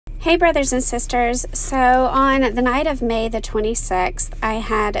Hey brothers and sisters, so on the night of May the 26th, I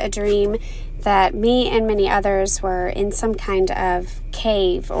had a dream that me and many others were in some kind of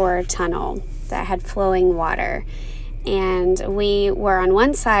cave or tunnel that had flowing water. And we were on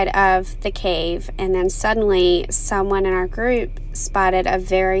one side of the cave, and then suddenly someone in our group spotted a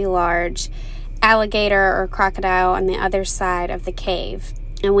very large alligator or crocodile on the other side of the cave.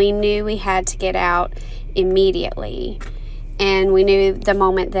 And we knew we had to get out immediately. And we knew the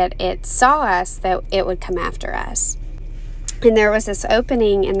moment that it saw us that it would come after us. And there was this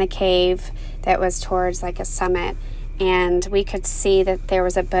opening in the cave that was towards like a summit, and we could see that there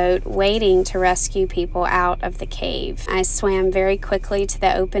was a boat waiting to rescue people out of the cave. I swam very quickly to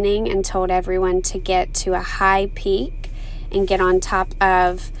the opening and told everyone to get to a high peak and get on top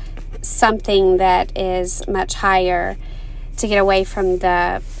of something that is much higher to get away from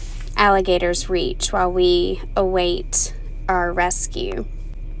the alligator's reach while we await our rescue.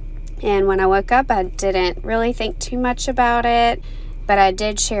 And when I woke up, I didn't really think too much about it, but I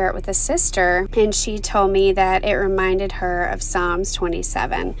did share it with a sister, and she told me that it reminded her of Psalms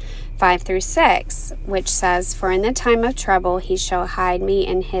 27, 5-6, which says, "For in the time of trouble he shall hide me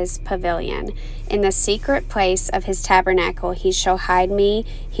in his pavilion. In the secret place of his tabernacle he shall hide me.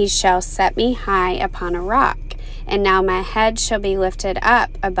 He shall set me high upon a rock. And now my head shall be lifted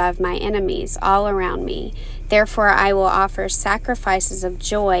up above my enemies all around me. Therefore I will offer sacrifices of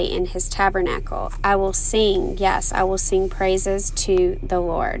joy in his tabernacle. I will sing, yes, I will sing praises to the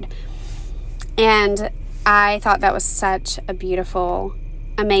Lord." And I thought that was such a beautiful,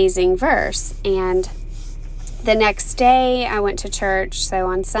 amazing verse. And the next day I went to church. So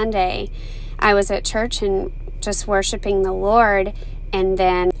on Sunday I was at church and just worshiping the Lord. And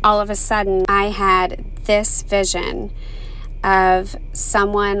then all of a sudden I had this vision of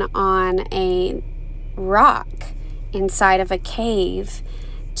someone on a rock inside of a cave,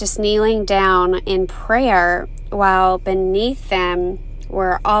 just kneeling down in prayer, while beneath them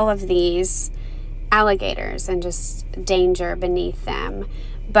were all of these alligators and just danger beneath them.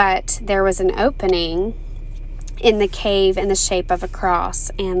 But there was an opening in the cave in the shape of a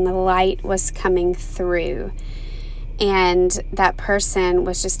cross, and the light was coming through. And that person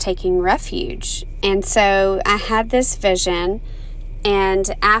was just taking refuge. And so I had this vision.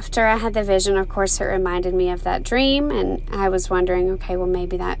 And after I had the vision, of course, it reminded me of that dream. And I was wondering, okay, well,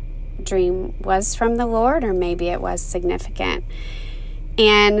 maybe that dream was from the Lord, or maybe it was significant.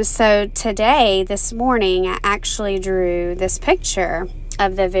 And so today, this morning, I actually drew this picture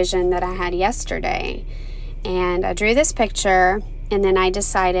of the vision that I had yesterday. And I drew this picture, and then I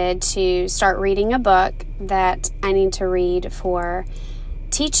decided to start reading a book that I need to read for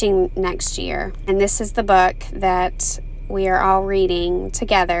teaching next year. And this is the book that we are all reading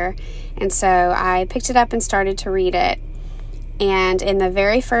together. And so I picked it up and started to read it. And in the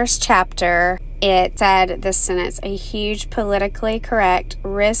very first chapter, it said this sentence: "A huge, politically correct,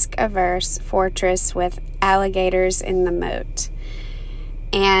 risk-averse fortress with alligators in the moat."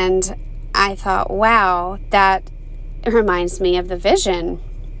 And I thought, wow, that reminds me of the vision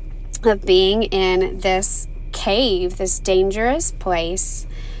of being in this cave, this dangerous place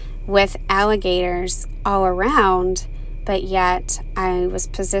with alligators all around, but yet I was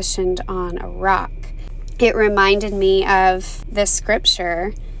positioned on a rock. It reminded me of the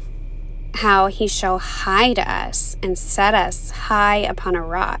scripture, how he shall hide us and set us high upon a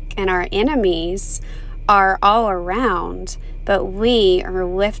rock, and our enemies are all around, but we are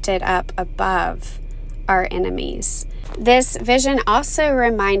lifted up above our enemies. This vision also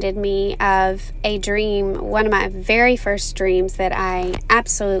reminded me of a dream, one of my very first dreams that I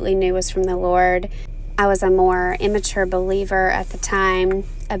absolutely knew was from the Lord. I was a more immature believer at the time,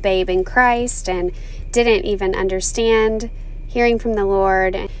 a babe in Christ, and didn't even understand hearing from the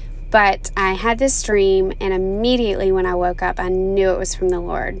Lord. But I had this dream, and immediately when I woke up, I knew it was from the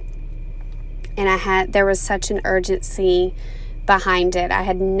Lord. And there was such an urgency behind it. I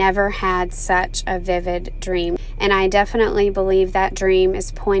had never had such a vivid dream. And I definitely believe that dream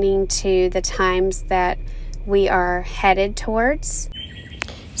is pointing to the times that we are headed towards.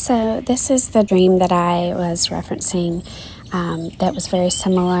 So this is the dream that I was referencing that was very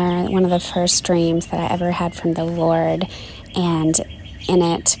similar. One of the first dreams that I ever had from the Lord. And in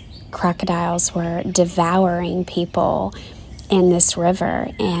it, crocodiles were devouring people in this river,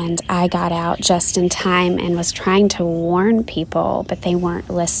 and I got out just in time and was trying to warn people, but they weren't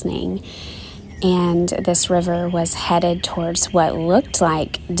listening. And this river was headed towards what looked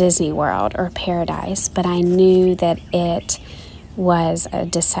like Disney World or paradise, but I knew that it was a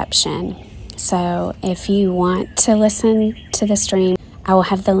deception. So if you want to listen to the stream, I will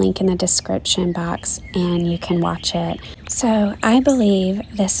have the link in the description box and you can watch it. So I believe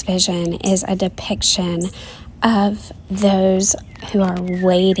this vision is a depiction of those who are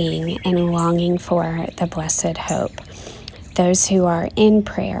waiting and longing for the blessed hope. Those who are in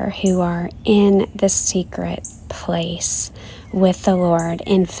prayer, who are in the secret place with the Lord,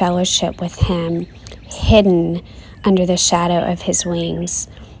 in fellowship with Him, hidden under the shadow of His wings,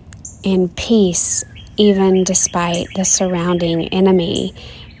 in peace, even despite the surrounding enemy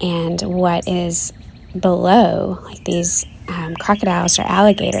and what is below, like these crocodiles or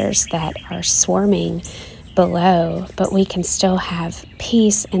alligators that are swarming below, but we can still have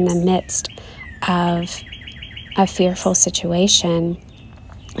peace in the midst of a fearful situation.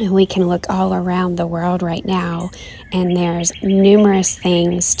 And we can look all around the world right now, and there's numerous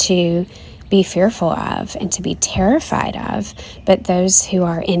things to be fearful of and to be terrified of. But those who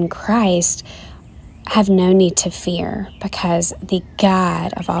are in Christ have no need to fear, because the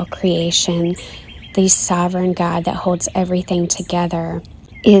God of all creation, the sovereign God that holds everything together,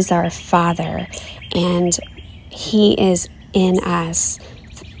 is our Father, and He is in us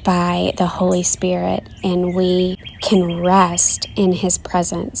by the Holy Spirit, and we can rest in His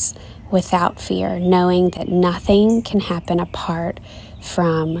presence without fear, knowing that nothing can happen apart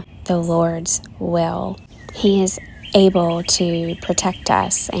from the Lord's will. He is able to protect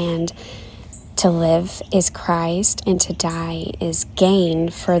us, and to live is Christ, and to die is gain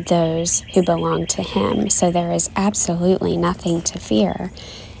for those who belong to Him. So there is absolutely nothing to fear,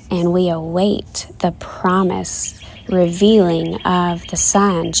 and we await the promise revealing of the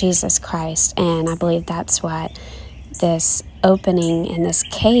Son, Jesus Christ. And I believe that's what this opening in this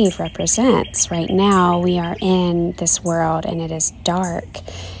cave represents. Right now we are in this world, and it is dark,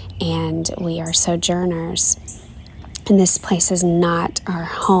 and we are sojourners, and this place is not our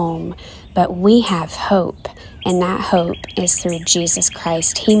home, but we have hope, and that hope is through Jesus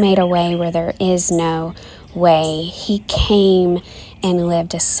Christ. He made a way where there is no way. He came and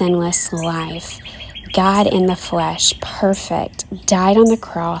lived a sinless life. God in the flesh, perfect, died on the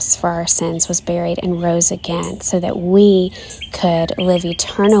cross for our sins, was buried, and rose again so that we could live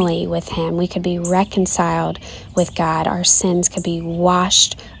eternally with Him. We could be reconciled with God. Our sins could be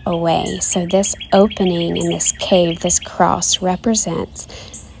washed away. So this opening in this cave, this cross,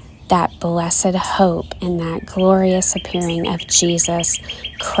 represents that blessed hope and that glorious appearing of Jesus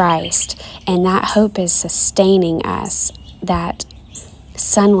Christ. And that hope is sustaining us. That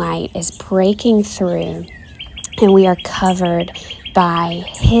sunlight is breaking through, and we are covered by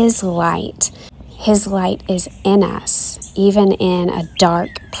His light. His light is in us. Even in a dark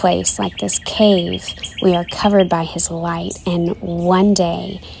place like this cave, we are covered by His light, and one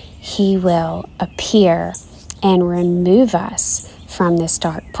day He will appear and remove us from this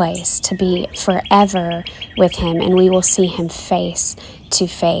dark place to be forever with Him, and we will see Him face to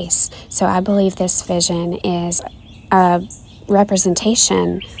face. So I believe this vision is a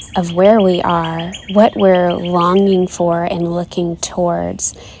representation of where we are, what we're longing for and looking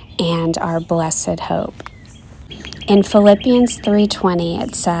towards, and our blessed hope. In Philippians 3:20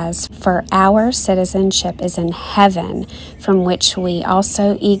 it says, "For our citizenship is in heaven, from which we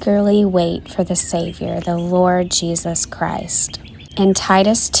also eagerly wait for the Savior, the Lord Jesus Christ." In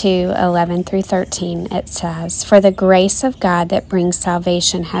Titus 2:11-13 it says, "For the grace of God that brings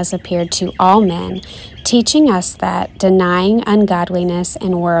salvation has appeared to all men, teaching us that, denying ungodliness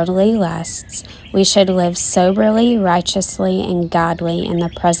and worldly lusts, we should live soberly, righteously, and godly in the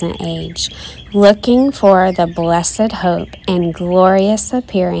present age, looking for the blessed hope and glorious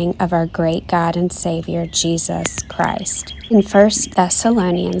appearing of our great God and Savior, Jesus Christ." In 1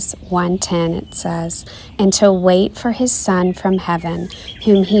 Thessalonians 1:10 it says, "And to wait for His Son from heaven,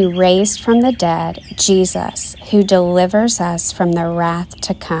 whom He raised from the dead, Jesus, who delivers us from the wrath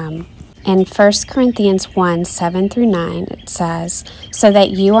to come." In 1 Corinthians 1:7-9 it says, "So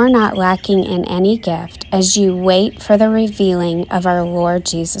that you are not lacking in any gift, as you wait for the revealing of our Lord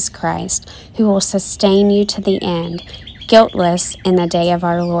Jesus Christ, who will sustain you to the end, guiltless in the day of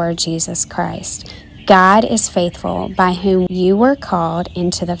our Lord Jesus Christ. God is faithful, by whom you were called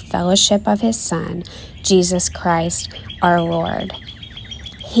into the fellowship of His Son, Jesus Christ our Lord."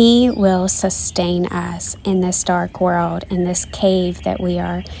 He will sustain us in this dark world, in this cave that we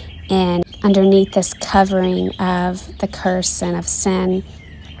are in, underneath this covering of the curse and of sin.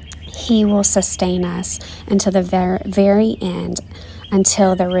 He will sustain us until the very end,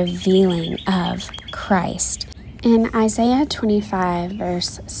 until the revealing of Christ. In Isaiah 25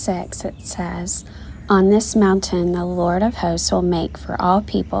 verse 6 it says, On this mountain the Lord of hosts will make for all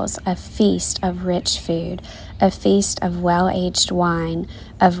peoples a feast of rich food, a feast of well-aged wine,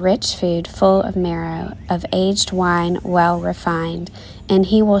 of rich food full of marrow, of aged wine well refined. And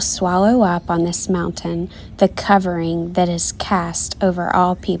he will swallow up on this mountain the covering that is cast over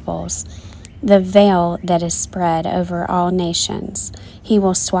all peoples, the veil that is spread over all nations. He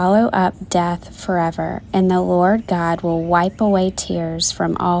will swallow up death forever, and the Lord God will wipe away tears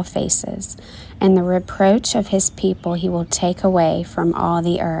from all faces. And the reproach of his people he will take away from all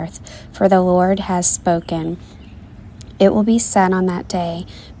the earth, for the Lord has spoken. It will be said on that day,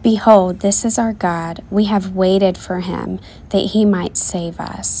 Behold, this is our God. We have waited for him, that he might save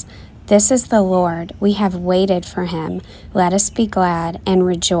us. This is the Lord. We have waited for him. Let us be glad and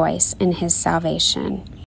rejoice in his salvation.